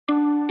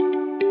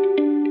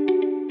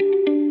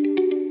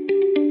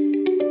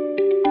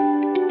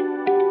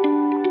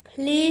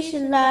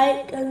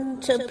like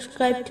and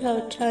subscribe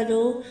to our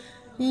channel.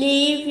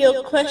 Leave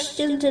your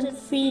questions and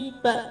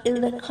feedback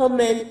in the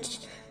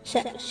comments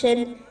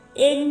section.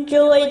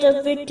 Enjoy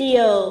the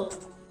video.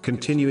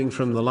 Continuing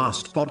from the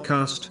last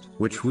podcast,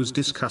 which was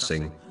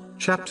discussing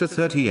chapter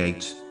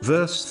 38,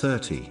 verse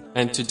 30.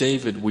 And to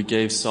David we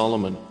gave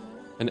Solomon,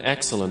 an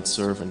excellent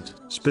servant.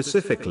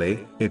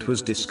 Specifically, it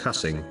was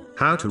discussing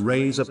how to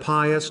raise a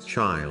pious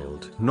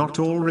child. Not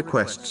all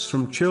requests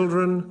from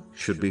children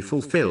should be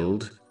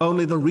fulfilled,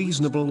 only the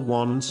reasonable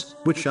ones,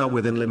 which are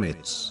within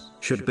limits,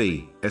 should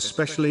be,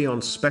 especially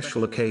on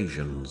special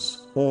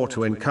occasions, or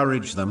to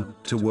encourage them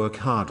to work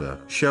harder.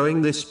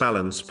 Showing this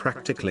balance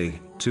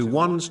practically to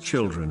one's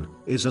children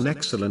is an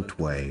excellent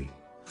way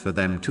for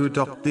them to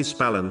adopt this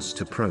balanced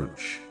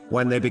approach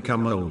when they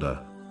become older.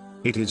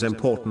 It is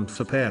important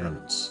for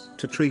parents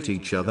to treat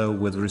each other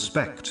with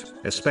respect,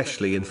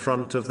 especially in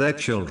front of their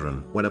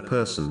children. When a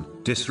person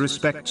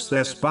disrespects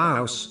their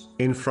spouse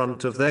in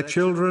front of their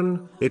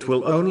children, it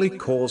will only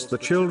cause the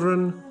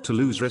children to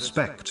lose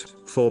respect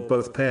for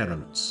both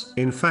parents.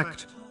 In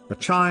fact, a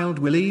child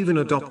will even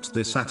adopt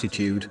this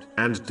attitude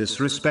and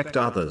disrespect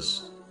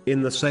others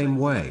in the same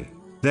way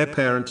their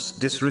parents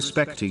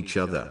disrespect each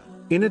other.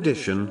 In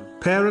addition,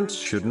 parents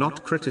should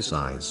not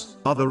criticize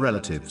other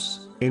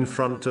relatives in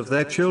front of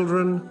their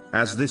children,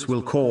 as this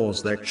will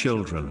cause their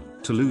children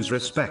to lose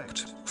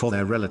respect for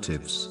their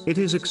relatives. It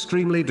is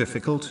extremely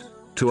difficult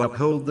to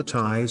uphold the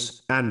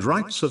ties and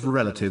rights of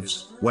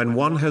relatives when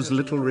one has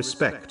little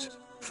respect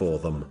for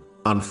them.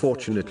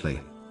 Unfortunately,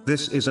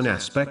 this is an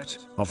aspect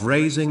of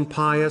raising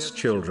pious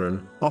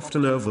children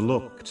often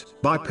overlooked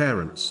by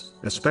parents,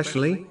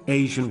 especially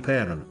Asian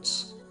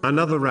parents.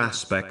 Another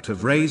aspect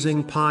of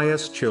raising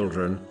pious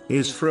children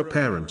is for a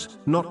parent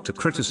not to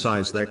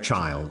criticize their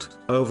child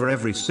over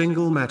every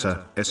single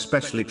matter,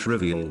 especially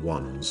trivial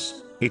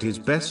ones. It is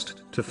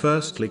best to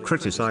firstly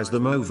criticize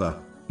them over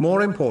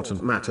more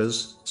important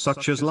matters,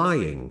 such as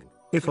lying.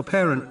 If a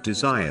parent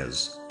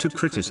desires to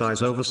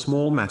criticize over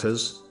small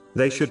matters,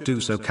 they should do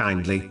so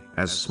kindly,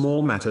 as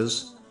small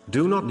matters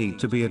do not need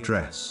to be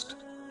addressed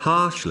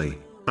harshly.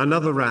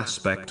 Another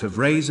aspect of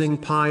raising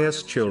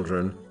pious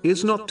children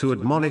is not to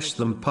admonish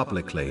them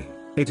publicly.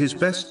 It is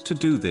best to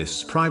do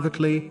this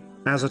privately,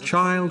 as a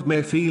child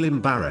may feel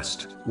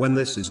embarrassed when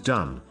this is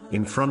done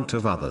in front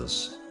of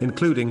others,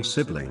 including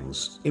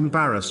siblings.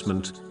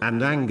 Embarrassment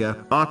and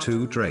anger are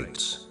two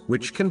traits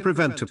which can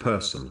prevent a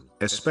person,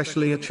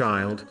 especially a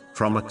child,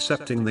 from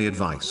accepting the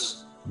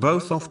advice.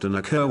 Both often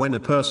occur when a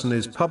person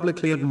is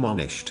publicly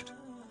admonished